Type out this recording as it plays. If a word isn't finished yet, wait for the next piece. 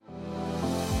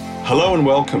Hello and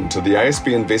welcome to the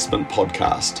ASB Investment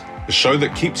Podcast, a show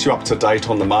that keeps you up to date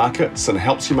on the markets and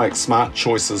helps you make smart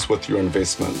choices with your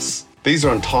investments. These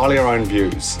are entirely our own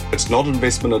views. It's not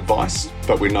investment advice,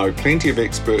 but we know plenty of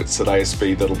experts at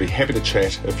ASB that'll be happy to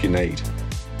chat if you need.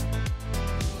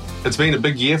 It's been a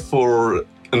big year for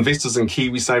investors in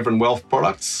KiwiSaver and wealth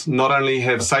products. Not only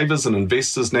have savers and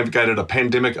investors navigated a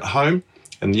pandemic at home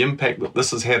and the impact that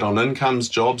this has had on incomes,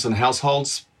 jobs and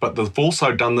households, but they've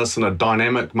also done this in a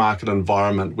dynamic market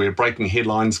environment where breaking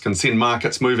headlines can send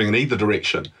markets moving in either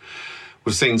direction.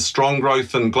 We've seen strong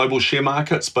growth in global share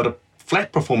markets, but a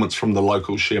flat performance from the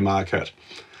local share market.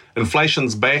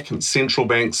 Inflation's back and central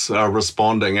banks are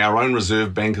responding. Our own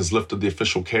Reserve Bank has lifted the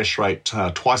official cash rate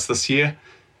twice this year,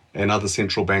 and other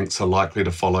central banks are likely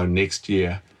to follow next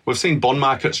year. We've seen bond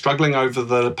markets struggling over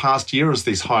the past year as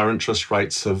these higher interest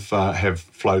rates have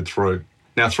flowed through.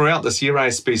 Now, throughout this year,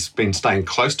 ASB's been staying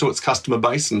close to its customer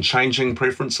base and changing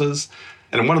preferences.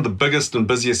 And in one of the biggest and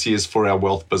busiest years for our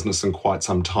wealth business in quite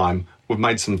some time, we've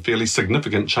made some fairly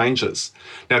significant changes.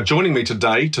 Now, joining me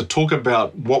today to talk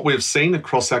about what we've seen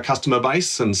across our customer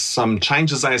base and some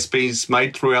changes ASB's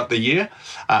made throughout the year,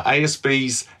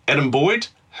 ASB's Adam Boyd,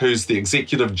 who's the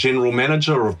Executive General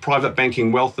Manager of Private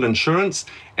Banking, Wealth and Insurance,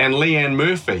 and Leanne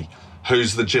Murphy,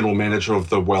 who's the General Manager of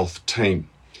the Wealth team.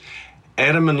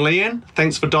 Adam and Leanne,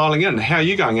 thanks for dialing in. How are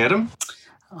you going, Adam?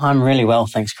 I'm really well,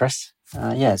 thanks, Chris.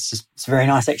 It's very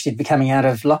nice actually to be coming out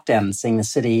of lockdown and seeing the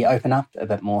city open up a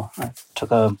bit more. I took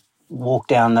a walk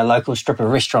down the local strip of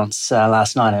restaurants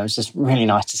last night. It was just really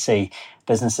nice to see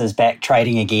businesses back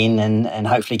trading again and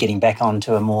hopefully getting back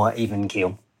onto a more even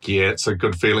keel. Yeah, it's a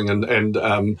good feeling, and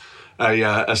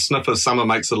a sniff of summer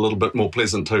makes it a little bit more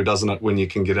pleasant too, doesn't it, when you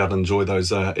can get out and enjoy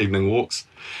those evening walks.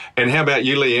 And how about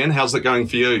you, Leanne? How's it going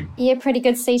for you? Yeah, pretty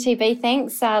good CTB,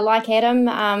 thanks. Like Adam,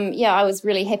 I was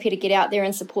really happy to get out there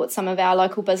and support some of our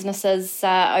local businesses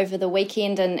over the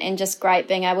weekend, and just great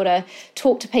being able to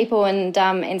talk to people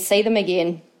and see them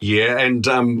again. Yeah, and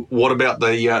what about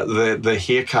the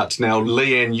haircut? Now,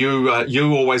 Leanne,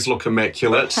 you always look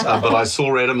immaculate, but I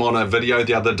saw Adam on a video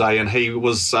the other day, and he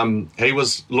was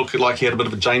looking like he had a bit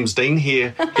of a James Dean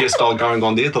hairstyle going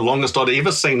on there. The longest I'd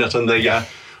ever seen it in the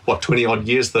 20 odd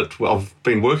years that I've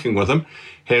been working with him.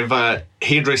 Have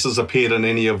hairdressers appeared in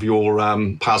any of your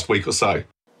past week or so?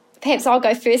 Perhaps I'll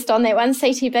go first on that one,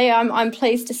 CTB. I'm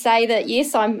pleased to say that,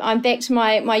 yes, I'm back to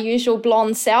my usual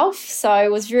blonde self. So I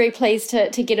was very pleased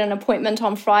to get an appointment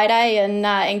on Friday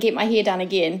and get my hair done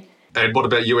again. And what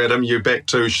about you, Adam? You back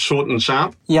to short and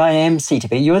sharp? Yeah, I am,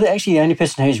 CTB. You're actually the only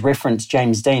person who's referenced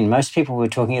James Dean. Most people were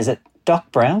talking, is it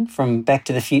Doc Brown from Back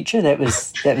to the Future? That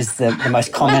was the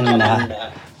most common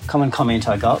comment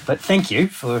I got. But thank you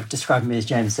for describing me as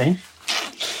James Dean.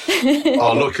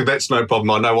 Oh, look, that's no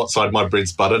problem. I know what side my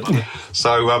bread's buttered.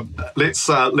 So let's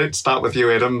start with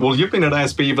you, Adam. Well, you've been at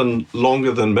ASB even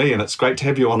longer than me, and it's great to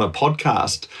have you on a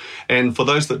podcast. And for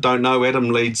those that don't know, Adam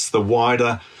leads the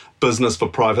wider business for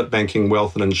private banking,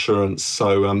 wealth and insurance.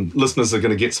 So listeners are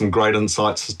going to get some great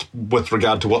insights with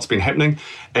regard to what's been happening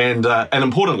and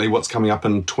importantly, what's coming up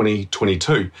in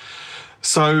 2022.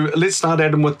 So let's start,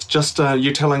 Adam, with just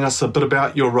you telling us a bit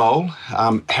about your role,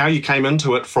 how you came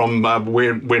into it from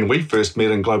when we first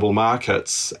met in global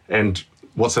markets, and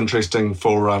what's interesting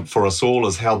for us all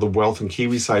is how the wealth and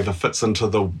KiwiSaver fits into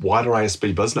the wider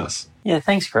ASB business. Yeah,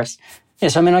 thanks, Chris.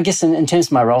 Yes, I guess in terms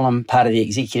of my role, I'm part of the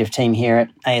executive team here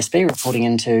at ASB, reporting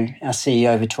into our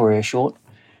CEO, Victoria Short.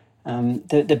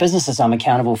 The businesses I'm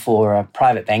accountable for are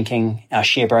private banking, our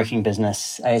share broking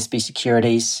business, ASB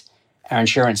Securities, our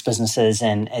insurance businesses,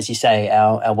 and, as you say,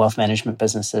 our wealth management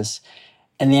businesses.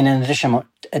 And then in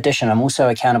addition, I'm also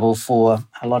accountable for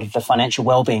a lot of the financial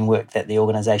wellbeing work that the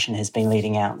organisation has been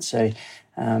leading out. So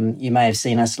you may have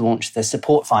seen us launch the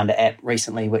Support Finder app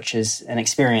recently, which is an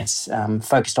experience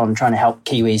focused on trying to help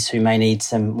Kiwis who may need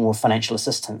some more financial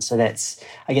assistance. So that's,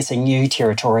 I guess, a new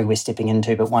territory we're stepping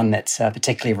into, but one that's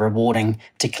particularly rewarding,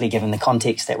 particularly given the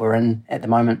context that we're in at the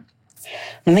moment.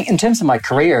 I think in terms of my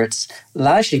career, it's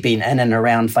largely been in and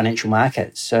around financial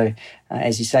markets. So,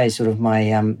 as you say, sort of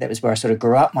that was where I sort of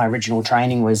grew up. My original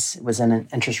training was in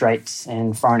interest rates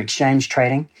and foreign exchange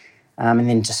trading, and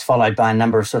then just followed by a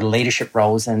number of sort of leadership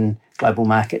roles in global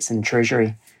markets and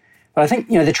treasury. But I think,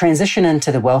 the transition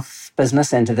into the wealth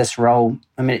business and to this role,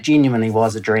 it genuinely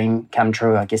was a dream come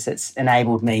true. I guess it's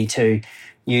enabled me to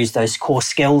use those core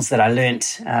skills that I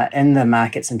learnt in the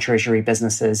markets and treasury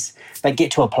businesses, but get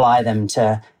to apply them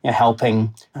to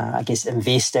helping,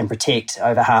 invest and protect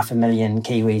over 500,000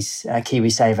 Kiwis,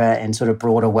 KiwiSaver and sort of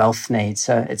broader wealth needs.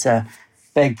 So it's a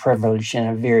big privilege and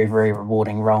a very, very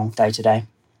rewarding role day to day.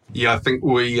 Yeah, I think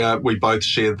we both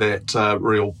share that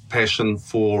real passion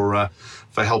for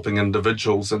helping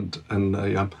individuals, and in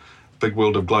the big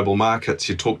world of global markets,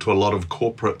 you talk to a lot of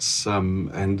corporates,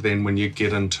 and then when you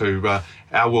get into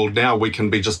our world now, we can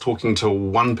be just talking to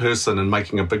one person and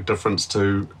making a big difference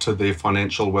to their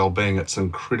financial well-being. It's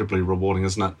incredibly rewarding,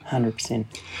 isn't it? 100%.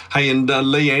 Hey, and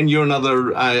Leanne, you're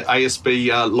another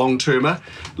ASB long-termer.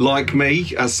 Like me,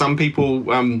 some people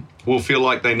will feel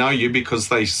like they know you because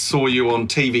they saw you on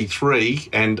TV3,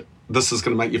 and this is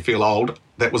going to make you feel old.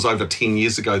 That was over 10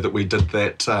 years ago that we did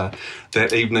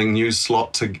that evening news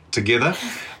slot together.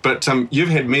 But you've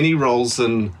had many roles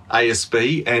in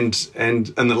ASB,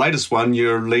 and in the latest one,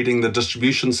 you're leading the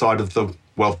distribution side of the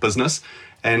wealth business.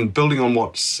 And building on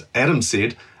what Adam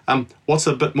said, what's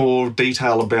a bit more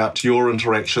detail about your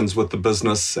interactions with the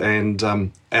business, and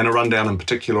a rundown in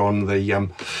particular on the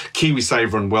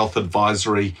KiwiSaver and Wealth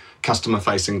Advisory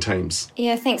customer-facing teams?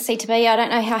 Yeah, thanks, C2B. I don't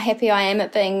know how happy I am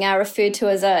at being referred to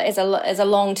as a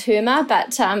long-termer,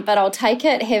 but I'll take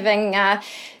it. Having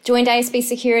joined ASB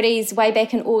Securities way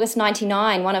back in August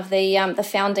 '99, one of the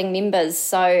founding members.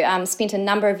 So spent a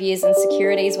number of years in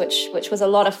securities, which was a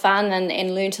lot of fun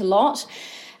and learnt a lot.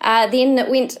 Then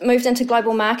moved into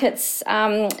global markets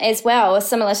as well,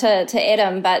 similar to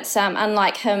Adam, but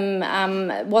unlike him,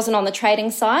 wasn't on the trading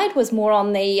side, was more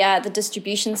on the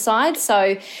distribution side.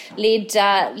 So led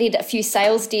a few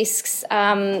sales desks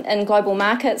in global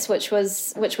markets, which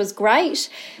was great.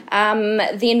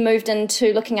 Then moved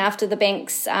into looking after the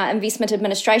bank's investment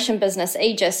administration business,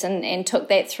 Aegis, and took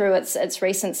that through its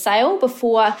recent sale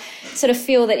before sort of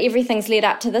feel that everything's led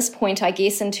up to this point, I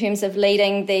guess, in terms of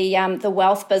leading the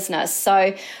wealth business.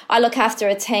 So I look after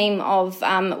a team of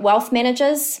wealth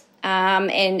managers,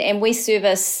 and we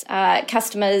service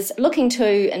customers looking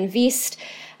to invest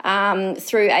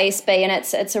through ASB, and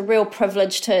it's a real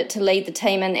privilege to lead the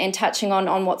team. And touching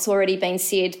on what's already been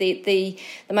said, the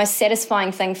most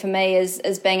satisfying thing for me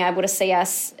is being able to see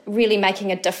us really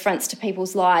making a difference to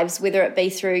people's lives, whether it be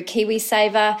through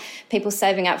KiwiSaver, people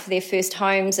saving up for their first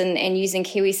homes and using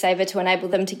KiwiSaver to enable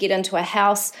them to get into a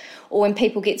house, or when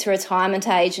people get to retirement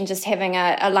age and just having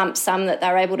a lump sum that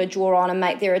they're able to draw on and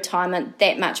make their retirement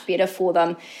that much better for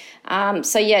them.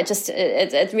 So yeah, just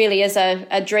it really is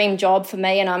a dream job for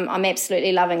me, and I'm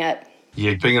absolutely loving it.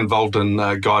 Yeah, being involved in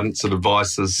guidance and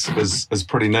advice is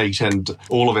pretty neat, and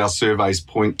all of our surveys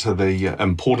point to the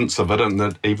importance of it, and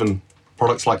that even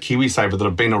products like KiwiSaver that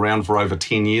have been around for over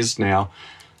 10 years now,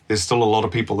 there's still a lot of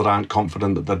people that aren't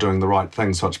confident that they're doing the right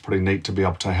thing, so it's pretty neat to be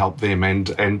able to help them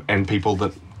and people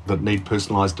that need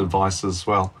personalised advice as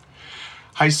well.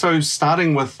 Hey, so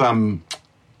starting with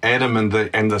Adam and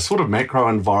the sort of macro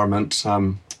environment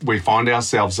we find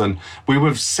ourselves in,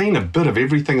 we've seen a bit of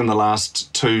everything in the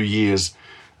last 2 years,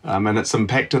 and it's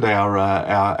impacted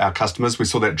our customers. We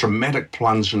saw that dramatic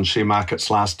plunge in share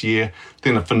markets last year,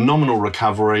 then a phenomenal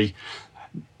recovery.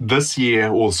 This year,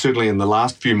 or certainly in the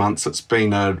last few months, it's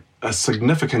been a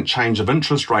significant change of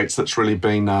interest rates that's really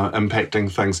been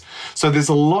impacting things. So there's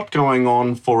a lot going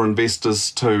on for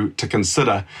investors to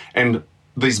consider, and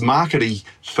these markety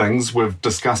things we've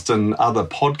discussed in other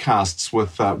podcasts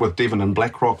with Devon and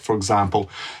BlackRock, for example.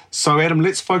 So Adam,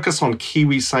 let's focus on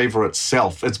KiwiSaver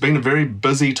itself. It's been a very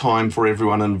busy time for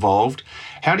everyone involved.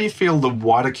 How do you feel the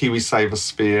wider KiwiSaver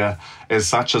sphere as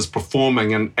such is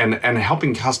performing and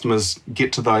helping customers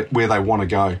get to where they want to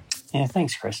go? Yeah,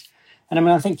 thanks, Chris. And I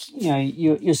mean, I think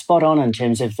you're spot on in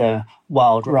terms of the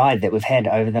wild ride that we've had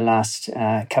over the last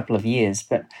couple of years.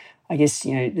 But I guess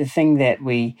the thing that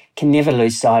we can never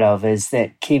lose sight of is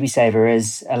that KiwiSaver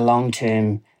is a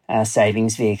long-term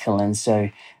savings vehicle, and so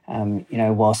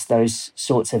whilst those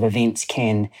sorts of events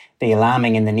can be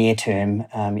alarming in the near term,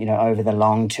 over the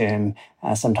long term,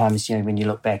 sometimes when you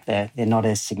look back, they're not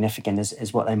as significant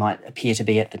as what they might appear to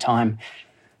be at the time.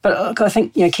 But look, I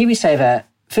think KiwiSaver,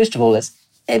 first of all, it's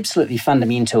absolutely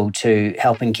fundamental to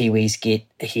helping Kiwis get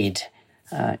ahead.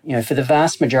 For the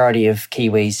vast majority of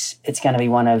Kiwis, it's going to be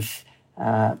one of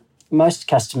most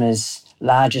customers'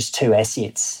 largest two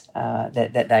assets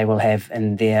that they will have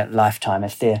in their lifetime.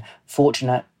 If they're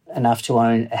fortunate enough to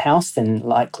own a house, then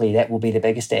likely that will be the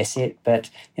biggest asset. But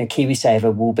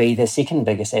KiwiSaver will be the second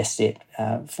biggest asset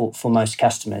for most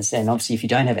customers. And obviously, if you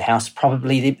don't have a house,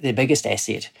 probably the biggest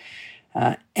asset.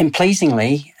 And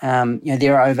pleasingly,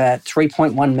 there are over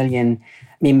 3.1 million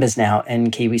members now in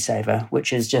KiwiSaver,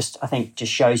 which is just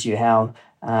shows you how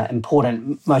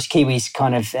important most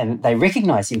Kiwis and they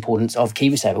recognise the importance of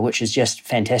KiwiSaver, which is just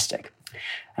fantastic.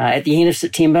 At the end of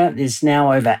September, there's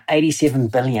now over 87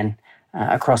 billion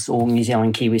across all New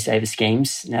Zealand KiwiSaver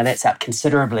schemes. Now that's up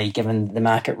considerably given the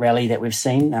market rally that we've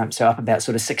seen, so up about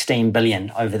sort of 16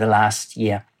 billion over the last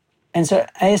year. And so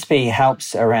ASB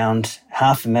helps around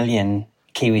 500,000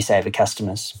 KiwiSaver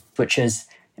customers, which is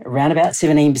around about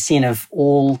 17% of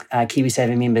all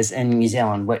KiwiSaver members in New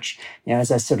Zealand, which,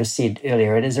 as I sort of said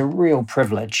earlier, it is a real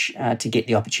privilege to get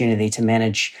the opportunity to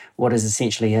manage what is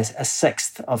essentially a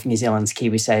sixth of New Zealand's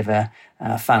KiwiSaver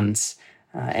funds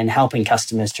and helping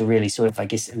customers to really sort of,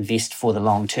 invest for the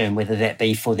long term, whether that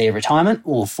be for their retirement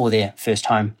or for their first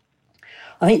home.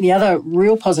 I think the other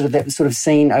real positive that we've sort of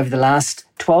seen over the last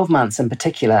 12 months in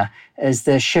particular is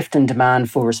the shift in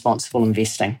demand for responsible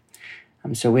investing.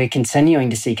 So we're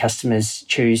continuing to see customers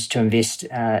choose to invest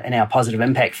in our positive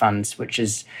impact funds, which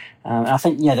is, I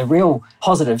think, the real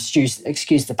positive,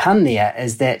 excuse the pun there,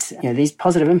 is that these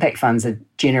positive impact funds are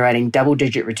generating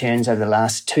double-digit returns over the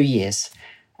last 2 years,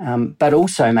 but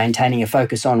also maintaining a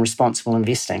focus on responsible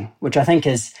investing, which I think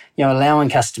is allowing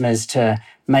customers to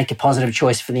make a positive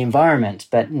choice for the environment,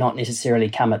 but not necessarily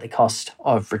come at the cost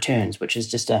of returns, which is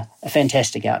just a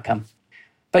fantastic outcome.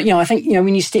 But, I think,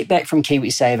 when you step back from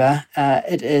KiwiSaver,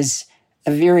 it is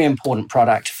a very important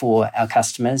product for our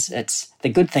customers. The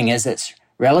good thing is it's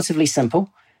relatively simple,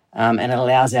 and it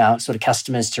allows our sort of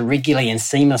customers to regularly and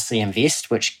seamlessly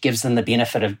invest, which gives them the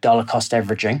benefit of dollar cost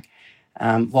averaging,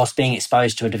 whilst being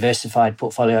exposed to a diversified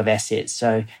portfolio of assets.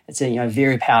 So it's a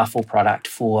very powerful product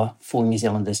for New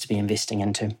Zealanders to be investing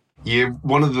into. Yeah,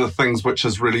 one of the things which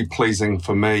is really pleasing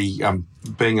for me,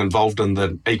 being involved in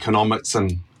the economics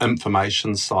and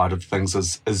information side of things,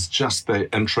 is just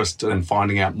the interest in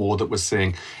finding out more that we're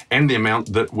seeing and the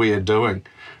amount that we're doing.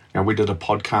 We did a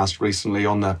podcast recently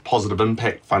on the Positive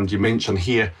Impact Fund you mentioned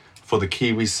here for the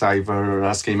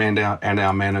KiwiSaver scheme and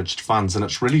our managed funds, and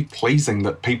it's really pleasing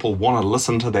that people want to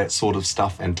listen to that sort of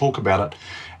stuff and talk about it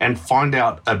and find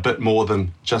out a bit more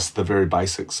than just the very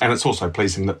basics. And it's also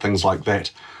pleasing that things like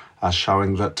that are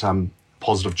showing that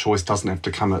positive choice doesn't have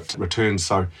to come at returns.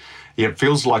 So yeah, it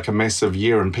feels like a massive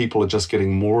year and people are just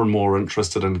getting more and more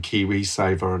interested in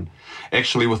KiwiSaver. And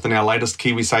actually within our latest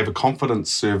KiwiSaver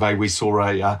confidence survey, we saw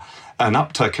an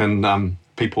uptick in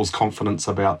people's confidence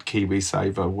about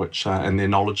KiwiSaver, which and their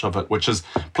knowledge of it, which is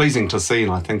pleasing to see,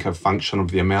 and I think a function of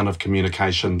the amount of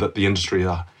communication that the industry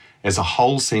as a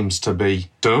whole seems to be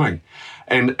doing.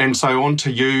 And so on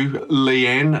to you,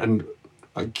 Leanne, and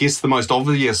I guess the most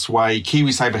obvious way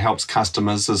KiwiSaver helps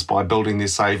customers is by building their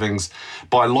savings,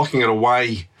 by locking it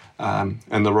away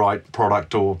in the right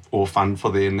product or fund for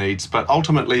their needs. But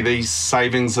ultimately, these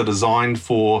savings are designed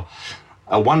for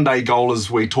a one-day goal,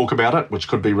 as we talk about it, which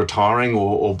could be retiring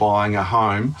or buying a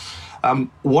home.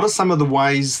 What are some of the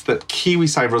ways that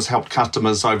KiwiSaver has helped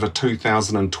customers over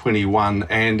 2021,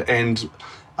 and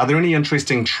are there any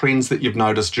interesting trends that you've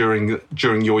noticed during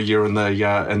your year in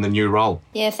the new role?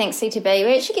 Yeah, thanks, CTB.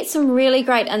 We actually get some really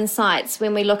great insights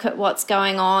when we look at what's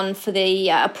going on for the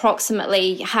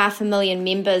approximately 500,000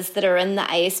 members that are in the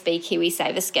ASB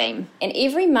KiwiSaver scheme. And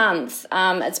every month,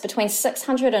 it's between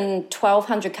 600 and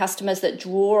 1,200 customers that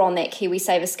draw on that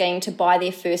KiwiSaver scheme to buy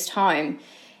their first home.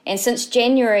 And since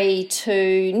January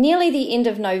to nearly the end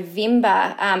of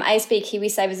November, ASB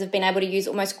KiwiSavers have been able to use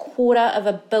almost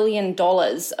 $250 million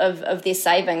of their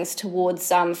savings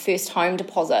towards first home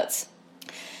deposits.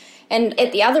 And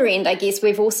at the other end, I guess,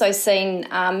 we've also seen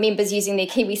members using their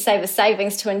KiwiSaver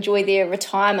savings to enjoy their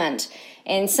retirement.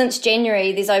 And since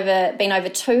January, there's been over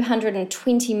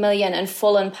 220 million in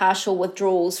full and partial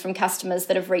withdrawals from customers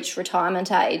that have reached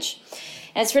retirement age.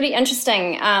 And it's really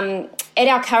interesting. At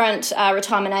our current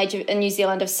retirement age in New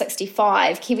Zealand of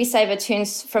 65, KiwiSaver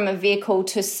turns from a vehicle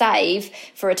to save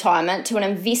for retirement to an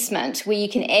investment where you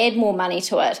can add more money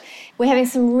to it. We're having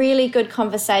some really good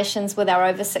conversations with our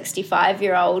over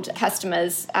 65-year-old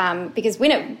customers because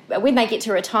when they get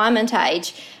to retirement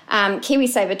age,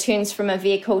 KiwiSaver turns from a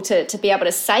vehicle to be able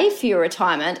to save for your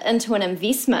retirement into an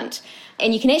investment.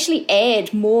 And you can actually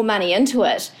add more money into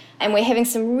it. And we're having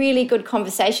some really good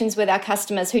conversations with our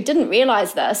customers who didn't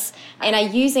realise this and are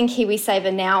using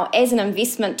KiwiSaver now as an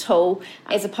investment tool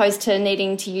as opposed to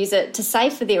needing to use it to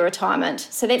save for their retirement.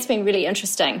 So that's been really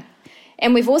interesting.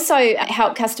 And we've also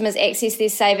helped customers access their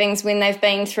savings when they've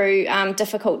been through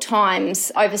difficult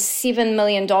times. Over $7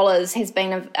 million has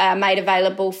been made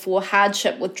available for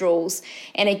hardship withdrawals.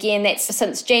 And again, that's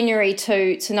since January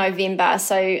to November.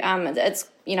 So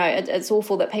it's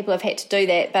awful that people have had to do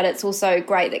that, but it's also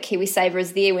great that KiwiSaver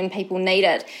is there when people need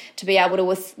it to be able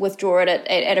to withdraw it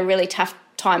at a really tough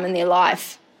time in their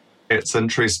life. It's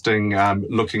interesting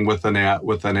looking within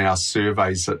our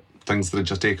surveys at things that are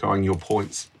just echoing your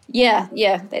points. Yeah,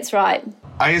 that's right.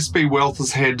 ASB Wealth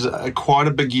has had quite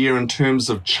a big year in terms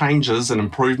of changes and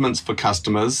improvements for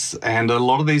customers, and a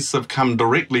lot of these have come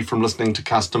directly from listening to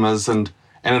customers and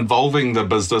and involving the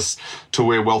business to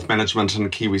where wealth management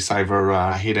and KiwiSaver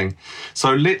are heading.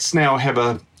 So let's now have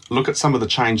a look at some of the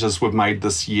changes we've made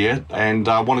this year, and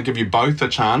I want to give you both a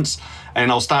chance. And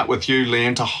I'll start with you,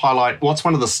 Leanne, to highlight what's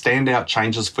one of the standout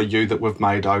changes for you that we've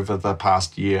made over the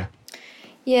past year.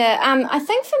 Yeah, I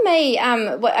think for me,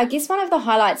 I guess one of the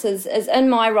highlights is in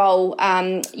my role,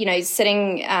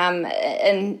 sitting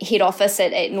in head office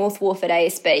at North Wharf at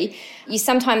ASB, you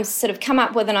sometimes sort of come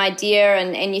up with an idea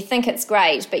and you think it's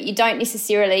great, but you don't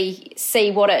necessarily see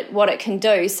what it can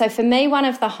do. So for me, one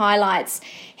of the highlights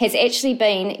has actually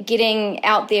been getting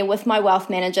out there with my wealth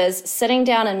managers, sitting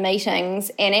down in meetings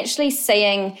and actually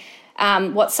seeing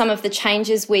what some of the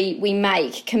changes we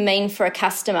make can mean for a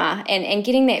customer and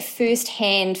getting that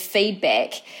first-hand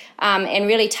feedback and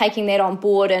really taking that on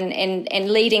board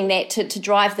and leading that to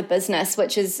drive the business,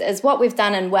 which is what we've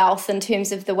done in wealth in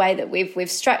terms of the way that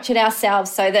we've structured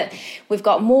ourselves so that we've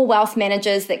got more wealth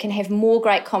managers that can have more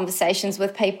great conversations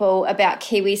with people about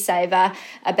KiwiSaver,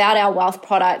 about our wealth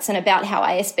products and about how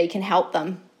ASB can help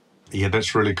them. Yeah,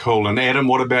 that's really cool. And Adam,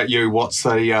 what about you? What's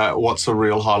a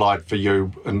real highlight for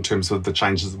you in terms of the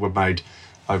changes that we've made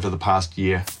over the past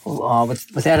year? Well,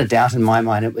 without a doubt in my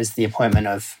mind, it was the appointment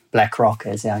of BlackRock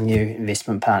as our new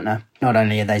investment partner. Not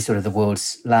only are they sort of the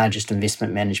world's largest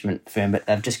investment management firm, but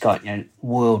they've just got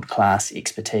world-class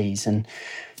expertise. And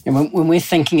when we're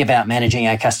thinking about managing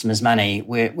our customers' money,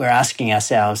 we're asking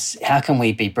ourselves, how can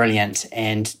we be brilliant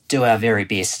and do our very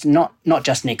best, not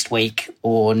just next week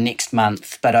or next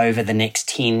month, but over the next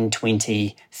 10,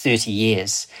 20, 30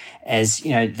 years. As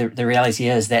the reality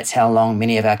is that's how long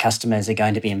many of our customers are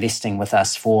going to be investing with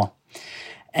us for.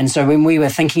 And so when we were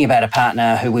thinking about a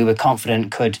partner who we were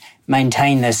confident could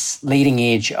maintain this leading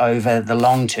edge over the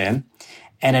long term,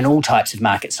 and in all types of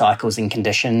market cycles and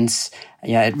conditions,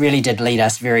 it really did lead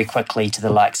us very quickly to the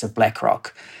likes of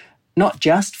BlackRock, not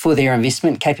just for their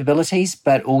investment capabilities,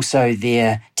 but also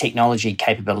their technology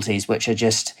capabilities, which are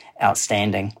just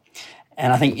outstanding.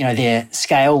 And I think, their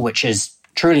scale, which is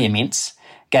truly immense,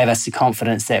 gave us the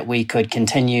confidence that we could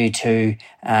continue to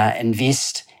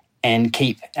invest and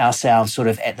keep ourselves sort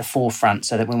of at the forefront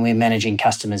so that when we're managing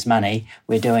customers' money,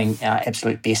 we're doing our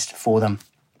absolute best for them.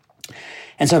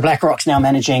 And so BlackRock's now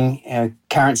managing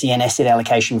currency and asset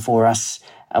allocation for us.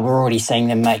 We're already seeing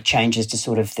them make changes to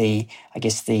sort of the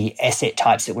asset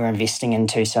types that we're investing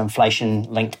into. So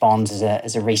inflation-linked bonds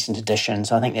is a recent addition.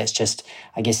 So I think that's just,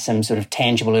 some sort of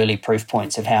tangible early proof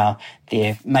points of how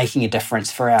they're making a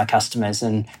difference for our customers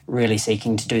and really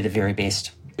seeking to do the very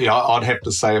best. Yeah, I'd have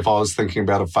to say if I was thinking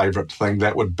about a favourite thing,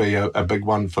 that would be a big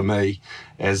one for me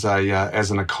as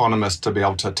an economist, to be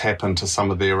able to tap into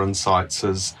some of their insights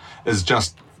is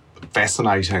just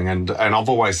fascinating. And I've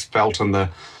always felt in the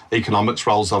economics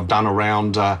roles I've done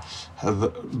around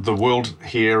the world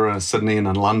here, Sydney and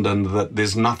in London, that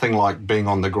there's nothing like being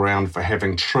on the ground for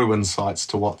having true insights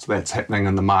to that's happening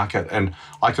in the market. And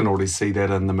I can already see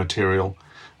that in the material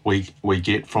we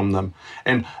get from them.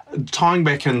 And tying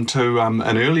back into an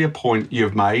earlier point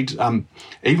you've made,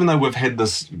 even though we've had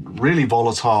this really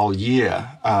volatile year,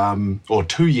 or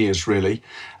 2 years really,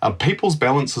 people's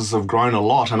balances have grown a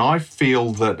lot. And I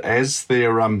feel that as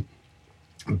their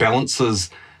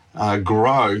balances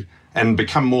grow and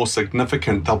become more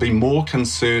significant, they'll be more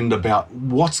concerned about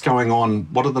what's going on,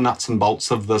 what are the nuts and bolts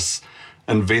of this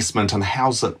investment and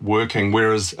how's it working.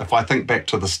 Whereas if I think back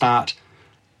to the start,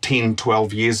 10,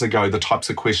 12 years ago, the types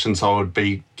of questions I would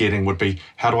be getting would be,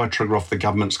 how do I trigger off the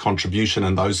government's contribution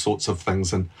and those sorts of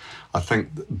things? And I think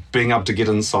being able to get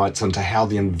insights into how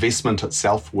the investment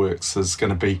itself works is going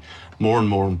to be more and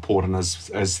more important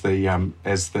as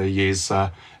the years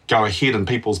go ahead and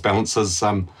people's balances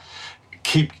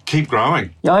keep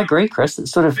growing. Yeah, I agree, Chris.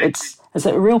 It's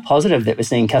a real positive that we're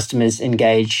seeing customers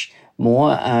engage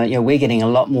more. We're getting a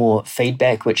lot more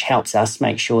feedback, which helps us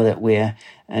make sure that we're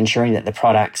ensuring that the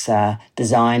products are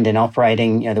designed and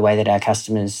operating the way that our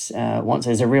customers want. So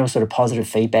there's a real sort of positive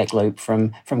feedback loop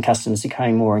from customers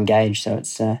becoming more engaged. So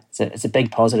it's a big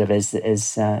positive as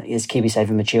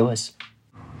KiwiSaver matures.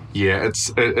 Yeah,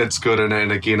 it's good,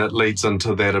 and again, it leads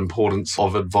into that importance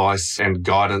of advice and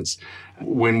guidance.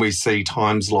 When we see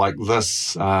times like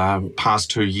this, past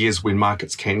 2 years when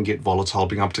markets can get volatile,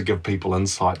 being able to give people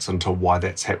insights into why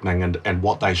that's happening and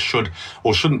what they should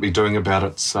or shouldn't be doing about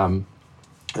it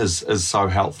is so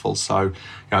helpful. So,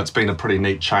 it's been a pretty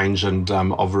neat change, and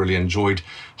I've really enjoyed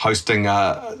hosting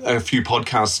a few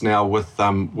podcasts now with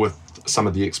some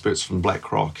of the experts from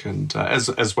BlackRock, and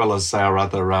as well as our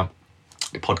other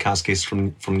podcast guests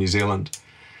from New Zealand.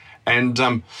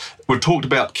 And we've talked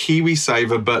about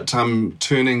KiwiSaver, but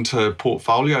turning to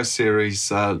Portfolio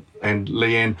Series and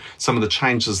Leanne, some of the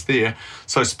changes there.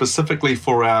 So specifically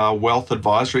for our wealth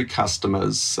advisory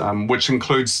customers, which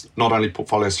includes not only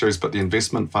Portfolio Series but the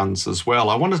investment funds as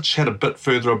well, I want to chat a bit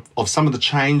further of some of the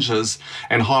changes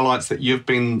and highlights that you've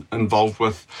been involved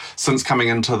with since coming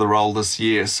into the role this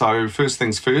year. So first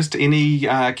things first, any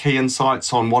key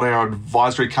insights on what our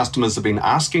advisory customers have been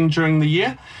asking during the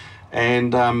year?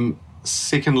 And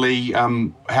secondly,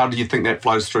 how do you think that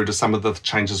flows through to some of the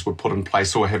changes we've put in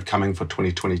place or have coming for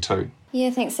 2022? Yeah,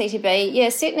 thanks, CTB. Yeah,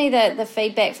 certainly the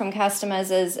feedback from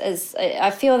customers is I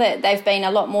feel that they've been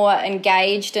a lot more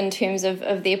engaged in terms of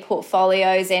their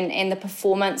portfolios and the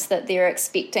performance that they're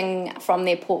expecting from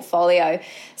their portfolio.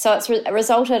 So it's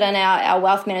resulted in our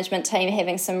wealth management team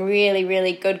having some really,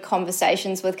 really good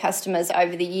conversations with customers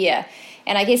over the year.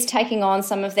 And I guess taking on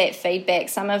some of that feedback,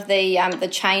 some of the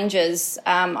changes,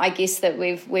 I guess that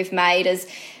we've made is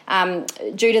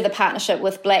due to the partnership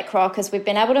with BlackRock, is we've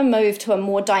been able to move to a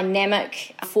more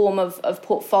dynamic form of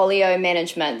portfolio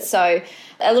management. So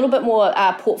a little bit more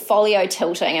portfolio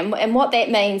tilting. And what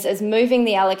that means is moving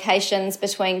the allocations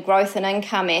between growth and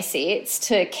income assets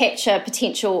to capture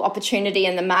potential opportunity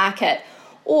in the market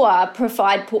or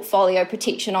provide portfolio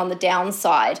protection on the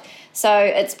downside. So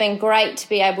it's been great to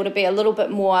be able to be a little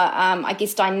bit more,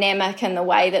 dynamic in the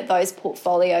way that those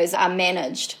portfolios are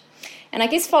managed. And I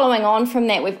guess following on from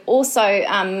that, we've also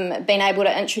been able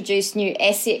to introduce new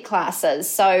asset classes.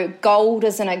 So gold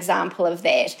is an example of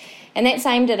that. And that's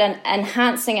aimed at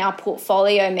enhancing our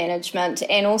portfolio management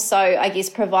and also, I guess,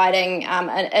 providing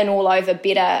an all-over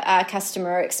better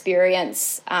customer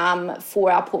experience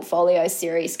for our Portfolio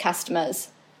Series customers.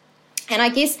 And I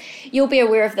guess you'll be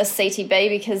aware of this, CTB,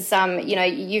 because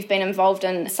you've been involved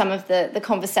in some of the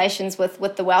conversations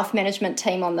with the wealth management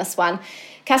team on this one.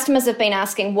 Customers have been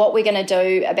asking what we're going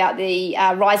to do about the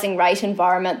rising rate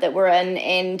environment that we're in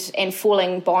and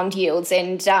falling bond yields.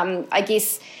 And I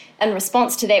guess in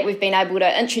response to that, we've been able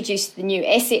to introduce the new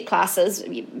asset classes,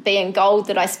 being gold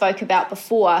that I spoke about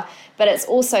before, but it's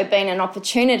also been an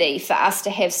opportunity for us to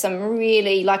have some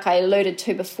really, like I alluded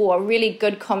to before, really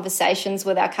good conversations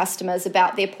with our customers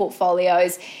about their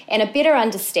portfolios and a better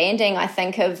understanding, I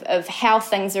think, of how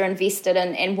things are invested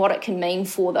and what it can mean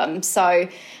for them. So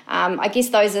I guess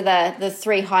those are the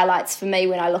three highlights for me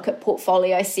when I look at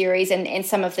Portfolio Series and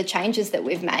some of the changes that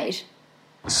we've made.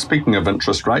 Speaking of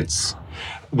interest rates,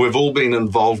 we've all been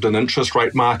involved in interest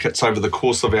rate markets over the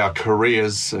course of our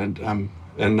careers, and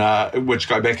which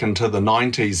go back into the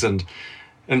 90s, and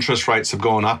interest rates have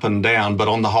gone up and down, but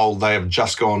on the whole they have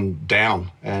just gone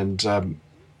down, and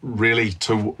really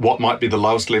to what might be the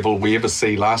lowest level we ever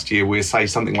see last year, where say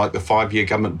something like the 5-year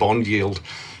government bond yield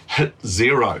hit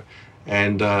zero,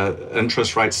 and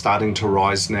interest rates starting to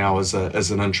rise now is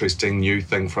an interesting new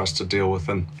thing for us to deal with.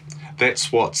 And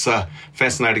that's what's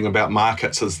fascinating about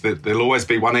markets, is that there'll always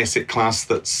be one asset class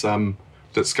that's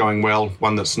going well,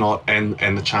 one that's not, and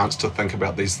the chance to think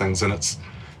about these things. And it's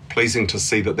pleasing to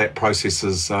see that process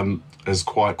is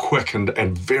quite quick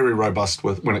and very robust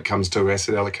when it comes to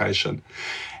asset allocation.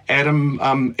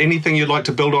 Adam, anything you'd like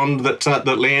to build on that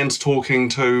Leanne's talking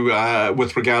to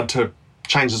with regard to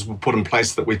changes we've put in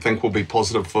place that we think will be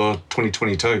positive for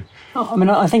 2022? I mean,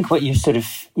 I think what you've sort of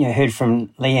heard from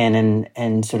Leanne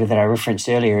and sort of that I referenced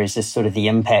earlier is just sort of the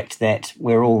impact that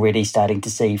we're already starting to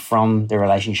see from the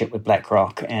relationship with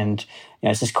BlackRock. And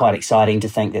it's just quite exciting to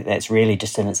think that that's really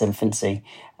just in its infancy.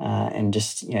 And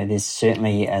just, there's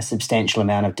certainly a substantial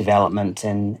amount of development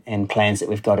and plans that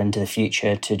we've got into the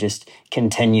future to just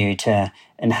continue to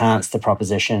enhance the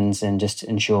propositions and just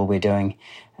ensure we're doing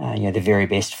the very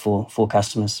best for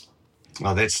customers.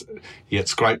 Oh,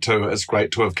 it's great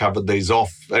to have covered these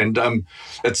off. And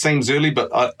it seems early, but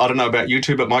I don't know about you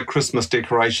two, but my Christmas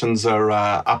decorations are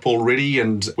up already,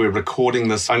 and we're recording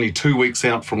this only 2 weeks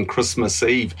out from Christmas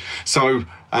Eve. So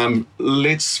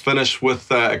let's finish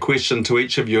with a question to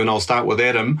each of you, and I'll start with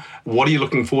Adam. What are you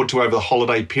looking forward to over the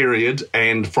holiday period?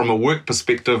 And from a work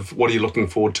perspective, what are you looking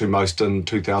forward to most in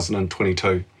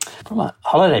 2022? From a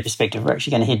holiday perspective, we're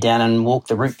actually going to head down and walk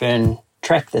the Routeburn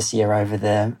track this year over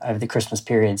the Christmas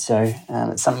period. So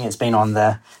it's something that's been on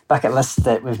the bucket list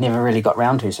that we've never really got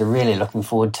round to. So really looking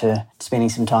forward to spending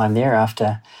some time there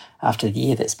after the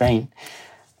year that's been.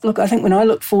 Look, I think when I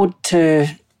look forward to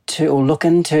or look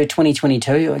into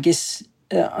 2022, I guess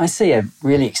I see a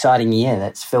really exciting year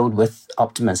that's filled with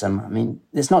optimism. I mean,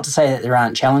 it's not to say that there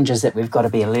aren't challenges that we've got to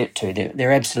be alert to.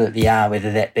 There absolutely are,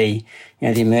 whether that be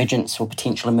the emergence or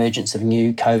potential emergence of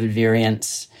new COVID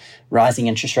variants, rising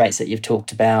interest rates that you've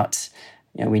talked about,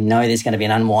 We know there's going to be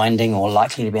an unwinding, or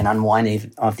likely to be an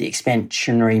unwinding, of the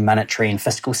expansionary monetary and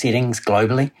fiscal settings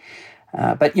globally.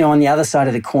 But on the other side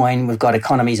of the coin, we've got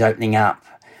economies opening up.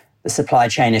 The supply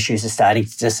chain issues are starting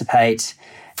to dissipate.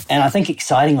 And I think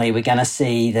excitingly, we're going to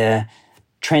see the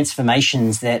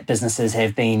transformations that businesses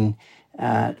have been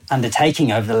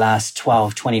undertaking over the last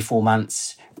 12, 24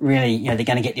 months. Really, they're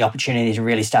going to get the opportunity to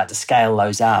really start to scale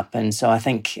those up. And so I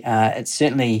think it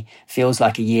certainly feels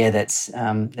like a year that's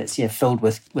filled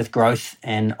with growth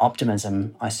and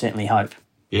optimism, I certainly hope.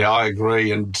 Yeah, I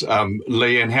agree. And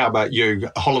Leanne, how about you?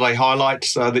 Holiday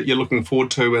highlights that you're looking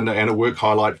forward to and a work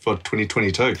highlight for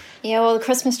 2022? Yeah, well, the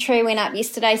Christmas tree went up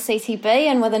yesterday, CTB,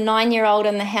 and with a 9-year-old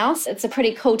in the house, it's a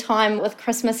pretty cool time with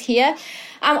Christmas here.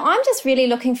 I'm just really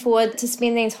looking forward to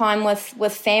spending time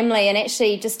with family and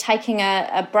actually just taking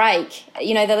a break.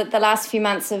 The last few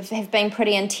months have been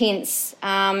pretty intense,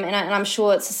 and I'm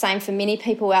sure it's the same for many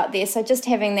people out there. So just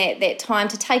having that time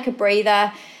to take a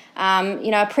breather,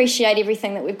 appreciate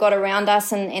everything that we've got around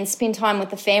us and spend time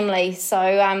with the family.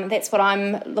 So that's what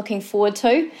I'm looking forward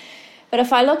to. But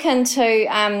if I look into,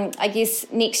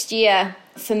 next year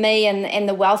for me and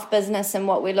the wealth business and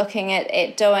what we're looking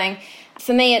at doing,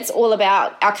 for me, it's all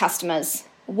about our customers.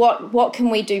 What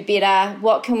can we do better?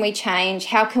 What can we change?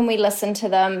 How can we listen to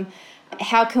them?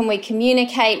 How can we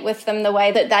communicate with them the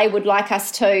way that they would like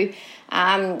us to?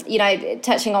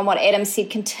 Touching on what Adam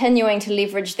said, continuing to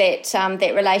leverage that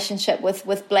relationship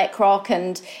with BlackRock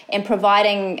and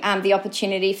providing the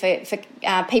opportunity for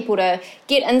people to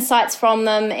get insights from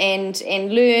them and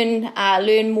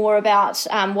learn more about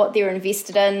what they're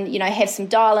invested in. Have some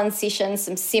dial-in sessions,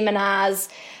 some seminars.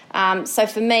 So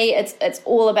for me, it's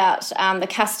all about the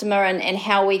customer and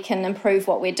how we can improve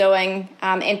what we're doing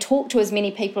and talk to as many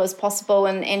people as possible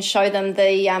and show them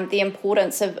the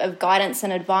importance of guidance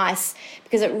and advice,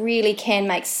 because it really can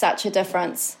make such a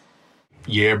difference.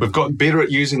 Yeah, we've got better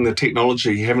at using the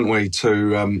technology, haven't we,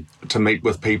 to meet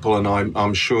with people, and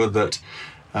I'm sure that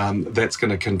that's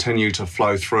going to continue to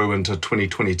flow through into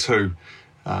 2022.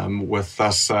 With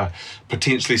us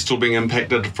potentially still being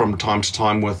impacted from time to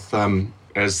time with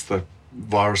as the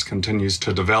virus continues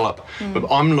to develop. But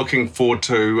I'm looking forward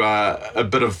to a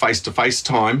bit of face-to-face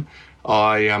time.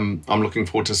 I'm looking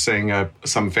forward to seeing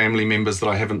some family members that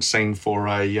I haven't seen for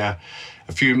a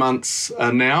few months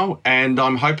now, and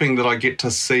I'm hoping that I get to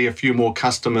see a few more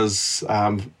customers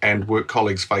and work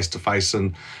colleagues face-to-face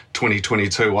in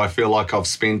 2022. I feel like I've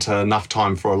spent enough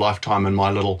time for a lifetime in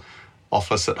my little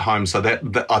office at home, so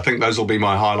that I think those will be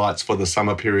my highlights for the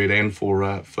summer period and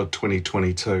for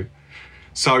 2022.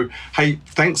 So, hey,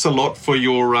 thanks a lot for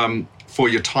your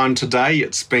time today.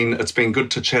 It's been good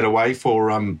to chat away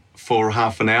for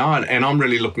half an hour, and I'm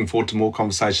really looking forward to more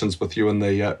conversations with you in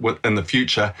the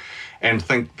future, and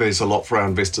think there's a lot for our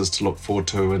investors to look forward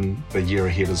to in the year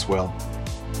ahead as well.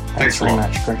 Thanks very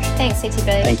much, Chris. Thanks,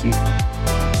 CTB. Thank you.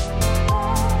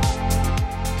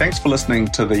 Thanks for listening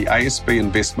to the ASB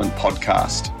Investment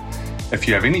Podcast. If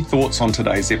you have any thoughts on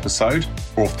today's episode,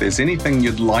 or if there's anything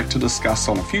you'd like to discuss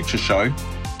on a future show,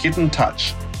 get in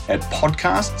touch at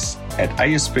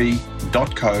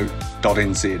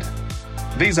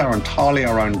podcasts@asb.co.nz. These are entirely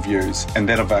our own views and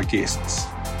that of our guests.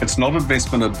 It's not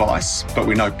investment advice, but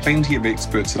we know plenty of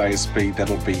experts at ASB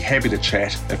that'll be happy to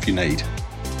chat if you need.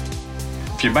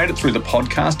 If you've made it through the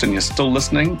podcast and you're still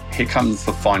listening, here comes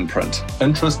the fine print.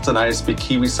 Interest in ASB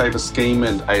KiwiSaver scheme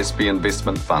and ASB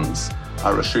investment funds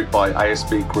are issued by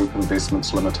ASB Group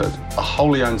Investments Limited, a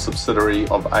wholly owned subsidiary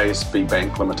of ASB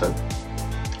Bank Limited.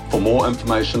 For more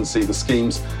information, see the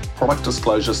scheme's product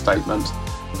disclosure statement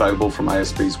available from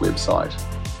ASB's website.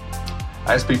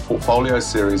 ASB Portfolio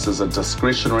Series is a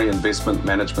discretionary investment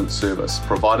management service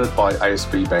provided by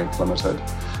ASB Bank Limited.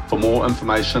 For more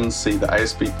information, see the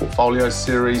ASB Portfolio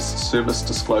Series service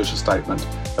disclosure statement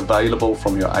available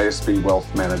from your ASB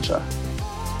Wealth Manager.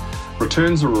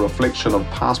 Returns are a reflection of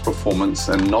past performance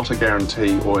and not a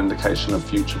guarantee or indication of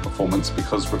future performance,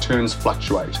 because returns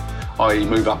fluctuate, i.e.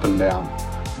 move up and down.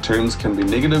 Returns can be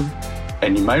negative,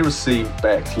 and you may receive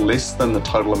back less than the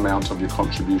total amount of your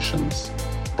contributions.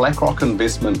 BlackRock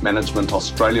Investment Management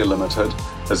Australia Limited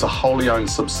is a wholly owned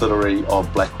subsidiary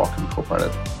of BlackRock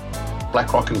Incorporated.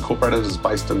 BlackRock Incorporated is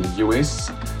based in the US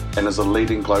and is a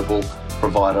leading global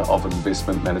provider of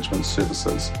investment management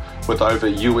services, with over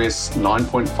US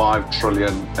 $9.5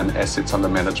 trillion in assets under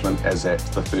management as at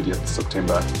the 30th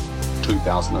September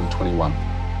 2021.